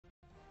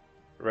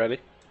Ready?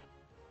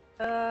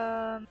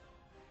 Oh.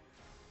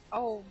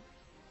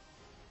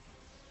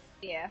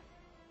 Yeah.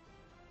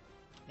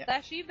 Yeah.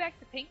 Dash, are you back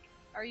to pink?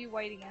 Or are you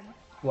white again?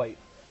 White.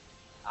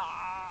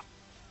 Ah.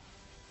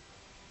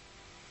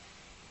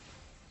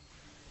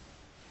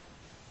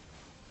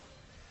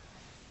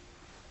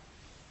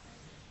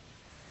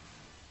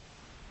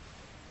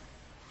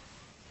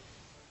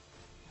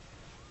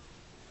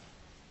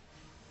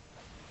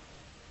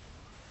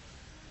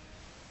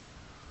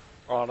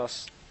 On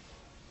us.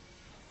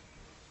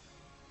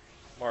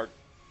 Mark.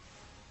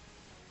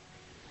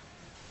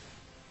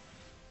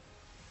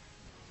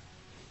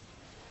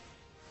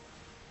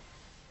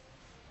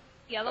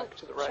 Yellow. Back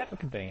to the right. Check.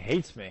 Fucking thing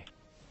hates me.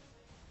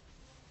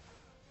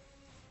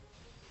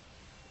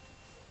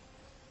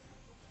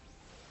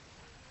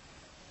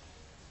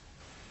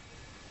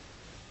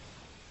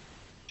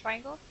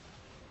 Triangle?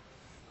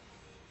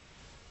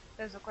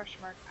 There's a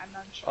question mark. I'm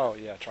not sure. Oh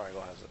yeah,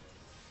 triangle has it.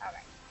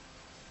 Okay.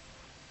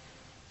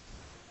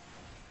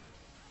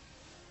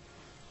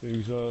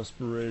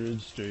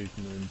 Exasperated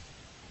statement.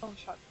 Oh,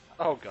 shut up.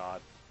 Oh god.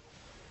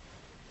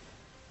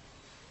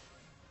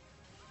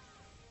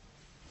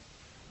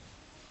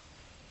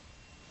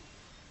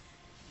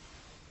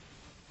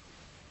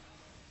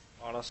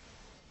 On us.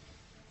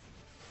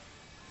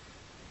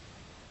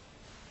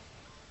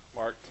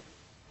 Marked.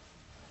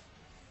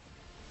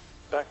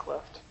 Back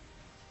left.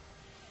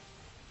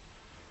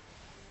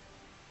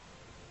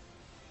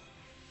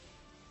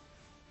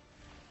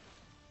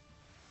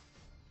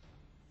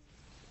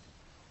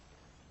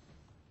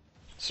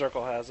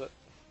 Circle has it.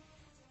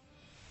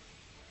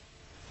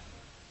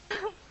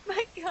 Oh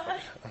my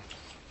god.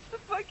 The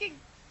fucking...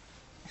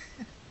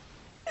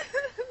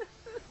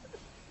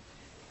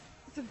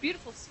 It's a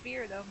beautiful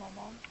sphere though,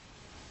 Momo.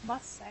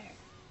 Must say.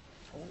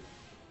 Oh.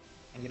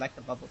 And you like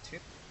the bubble too?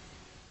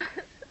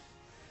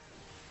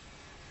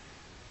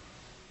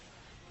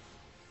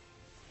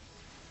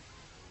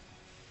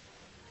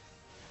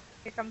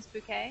 Here comes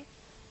Bouquet.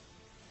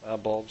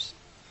 Bulbs.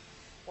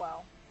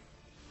 Well.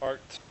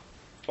 Marked.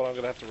 But I'm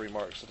gonna have to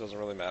remark, so it doesn't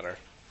really matter.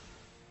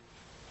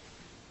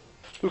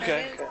 Okay. There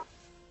it is.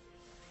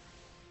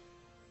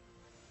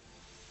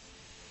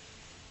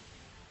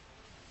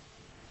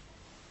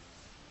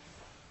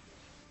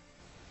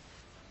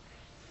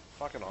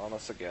 Fucking on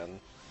us again.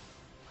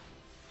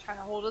 Trying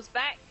to hold us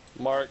back.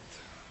 Marked.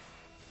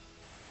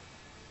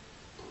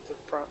 To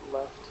front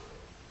left.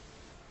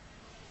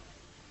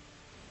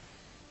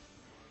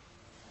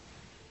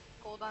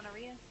 Gold on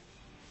Aria.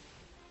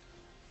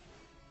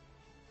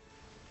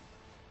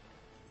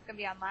 It's gonna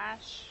be on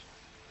Lash.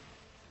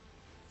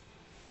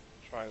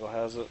 Triangle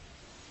has it.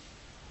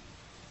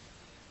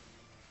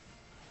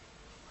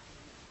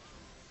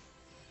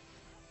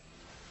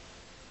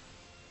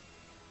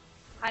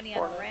 Honey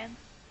on Ran.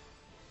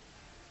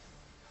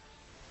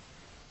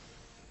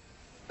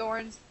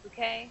 Thorns,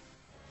 Bouquet.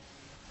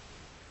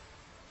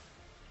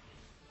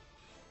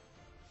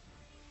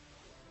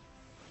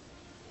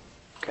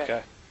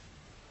 Okay.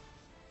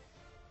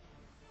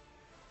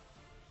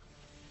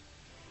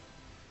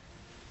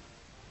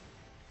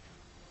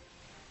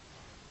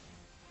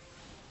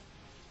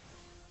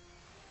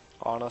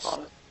 On us.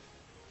 On it.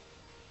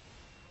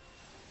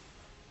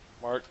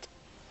 Marked.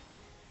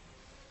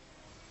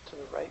 To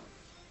the right.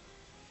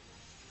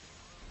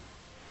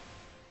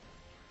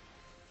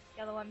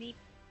 Yellow on meat.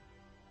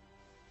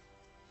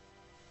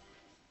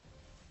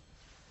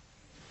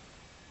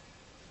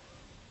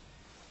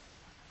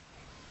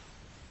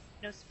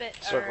 No spit.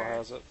 Circle or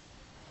has it.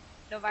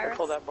 no virus.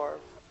 Careful that barb.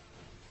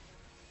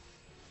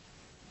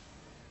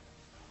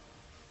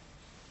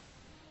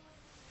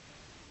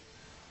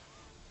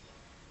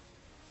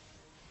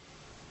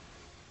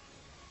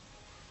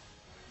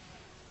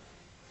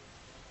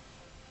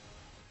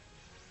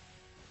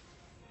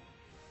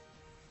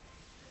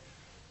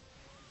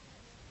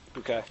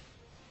 Okay.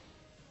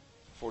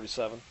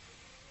 47.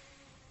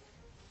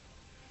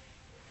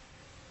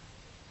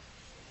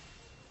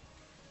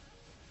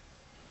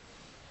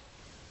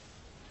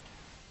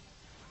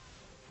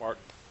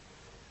 Marked.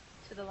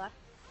 To the left.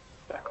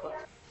 Back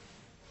left.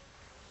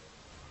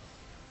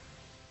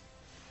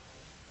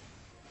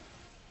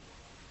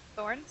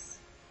 Thorns.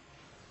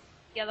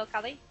 Yellow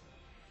Kali.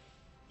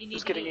 You need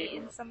Who's to getting be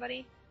eaten? in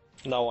somebody.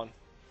 No one.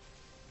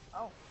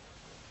 Oh.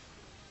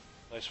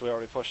 Nice, we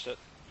already pushed it.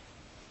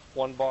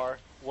 One bar.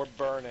 We're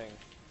burning.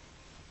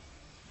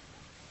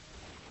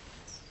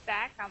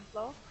 Stack on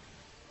flow.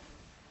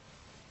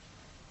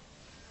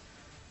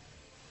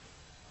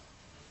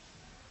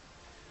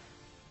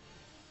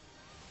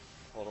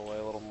 Hold away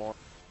a little more.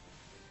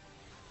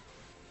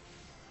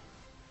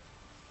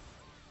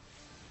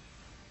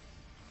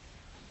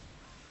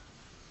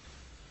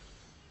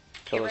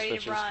 Kill Get those ready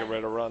to bitches, get run.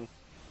 ready to run.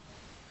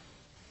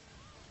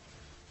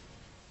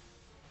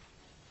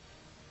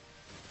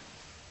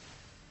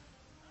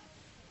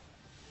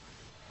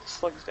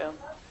 Slugs down.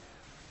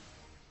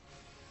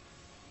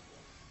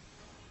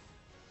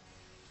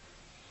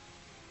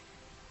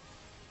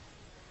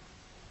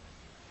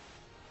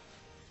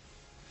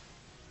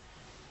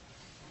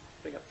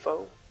 Bring up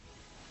foe.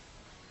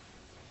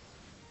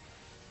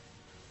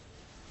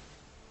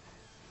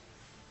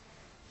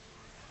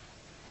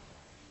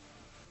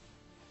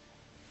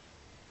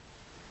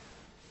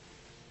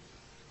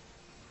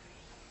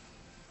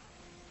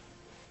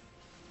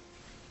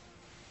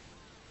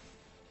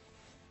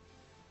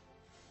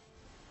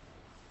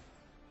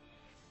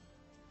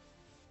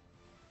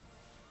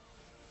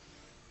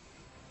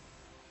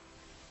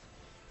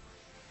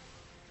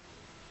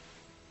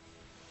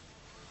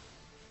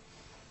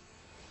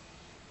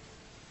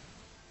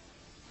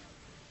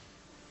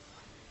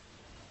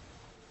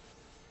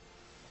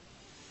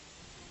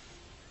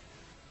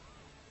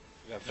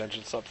 Got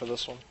Vengeance up for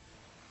this one.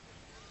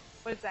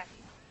 What does that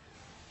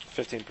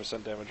mean?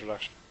 15% damage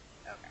reduction.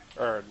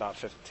 Okay. Or not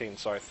 15,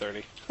 sorry,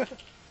 30.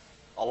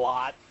 A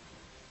lot.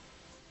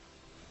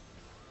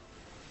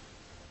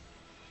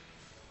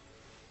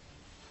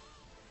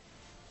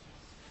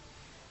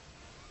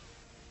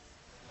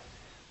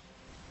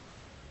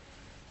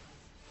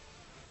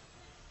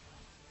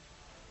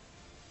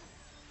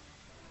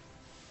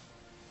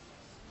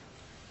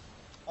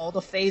 All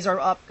the phase are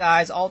up,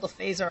 guys. All the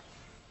phase are up.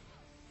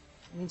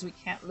 It means we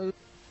can't lose.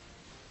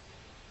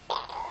 You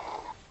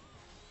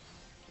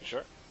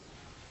sure?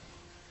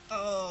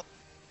 Oh,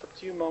 Up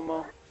to you,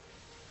 Momo.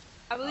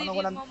 I believe know you,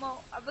 what I'm- Momo.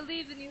 I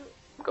believe in you.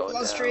 I'm going low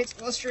down. streets,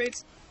 low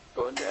streets.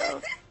 Going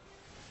down.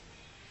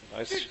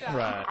 Nice. Good job.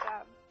 Right. Good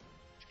job.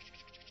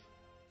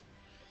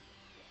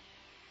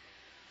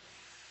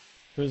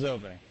 Who's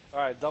opening?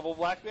 Alright, double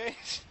black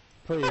mage?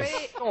 Please.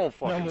 Wait. Don't No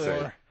fucking say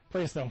it. more.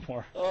 Please no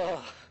more. Ugh,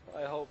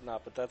 I hope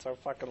not, but that's our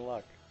fucking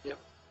luck. Yep, Go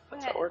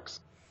that's ahead. how it works.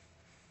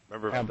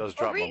 Remember, if it does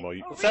drop Momo,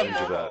 you Let's can have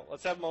Rhea. do Momo. that.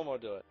 Let's have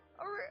Momo do it.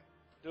 Alright.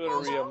 Do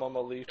it, Rhea,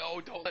 Momo leaf. No,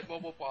 don't let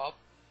Momo pop.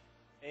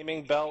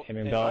 Aiming belt.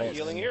 Aiming and belt.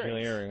 Healing earrings.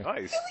 Healing earring.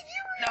 Nice.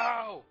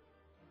 No!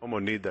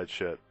 Momo need that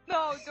shit.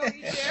 No, don't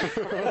you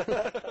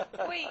dare.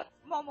 Wait,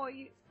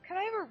 Momo, can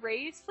I have a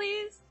raise,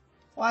 please?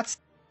 What?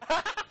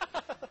 I'm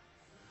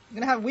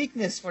gonna have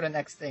weakness for the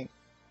next thing.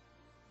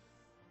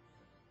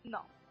 No.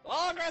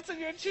 Oh, congrats on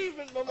your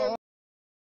achievement, Momo. Oh.